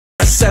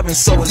7,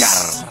 so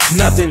it's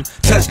nothing.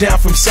 Touchdown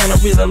from Santa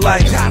Rita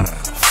like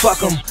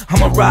fuck 'em,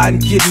 I'ma ride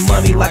and get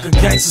money like a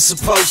gangster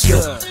supposed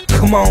to.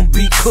 Come on,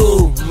 be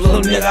cool,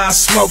 little nigga, I'll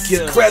smoke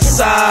you. Crest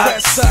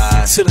side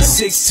to the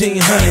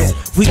 1600.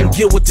 We can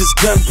get with this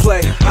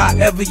gunplay,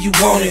 however you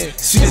want it.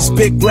 See this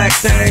big black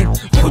thing?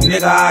 Well,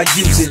 nigga, I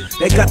use it.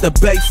 They got the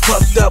bay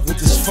fucked up with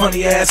this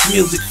funny ass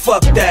music.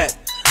 Fuck that.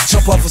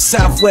 Jump off a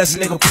Southwest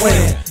nigga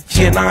playing.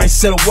 Yeah, and I ain't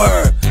said a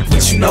word,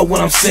 but you know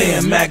what I'm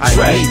saying, Mac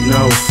Dre. I ain't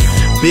no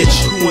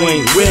bitch who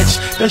ain't rich.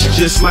 That's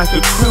just like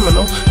a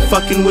criminal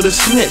fucking with a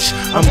snitch.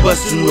 I'm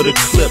busting with a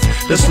clip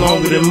that's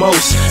longer than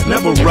most.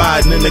 Never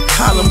riding in the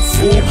column,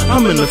 fool.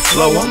 I'm in the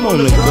flow, I'm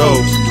on the go.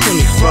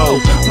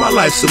 24. My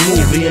life's a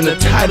movie and the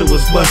title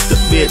was Bust a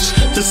Bitch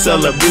to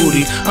sell a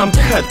booty. I'm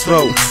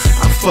cutthroat.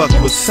 I fuck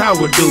with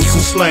sour dudes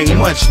and slang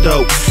much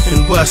dope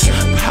and bust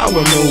power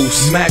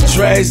moves. Mac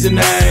Dre's the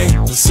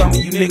name, but some of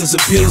you niggas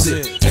abuse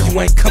it. If you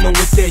ain't coming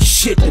with that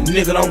shit, the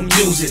nigga don't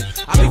use it.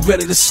 I be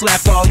ready to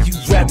slap all you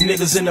rap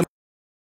niggas in the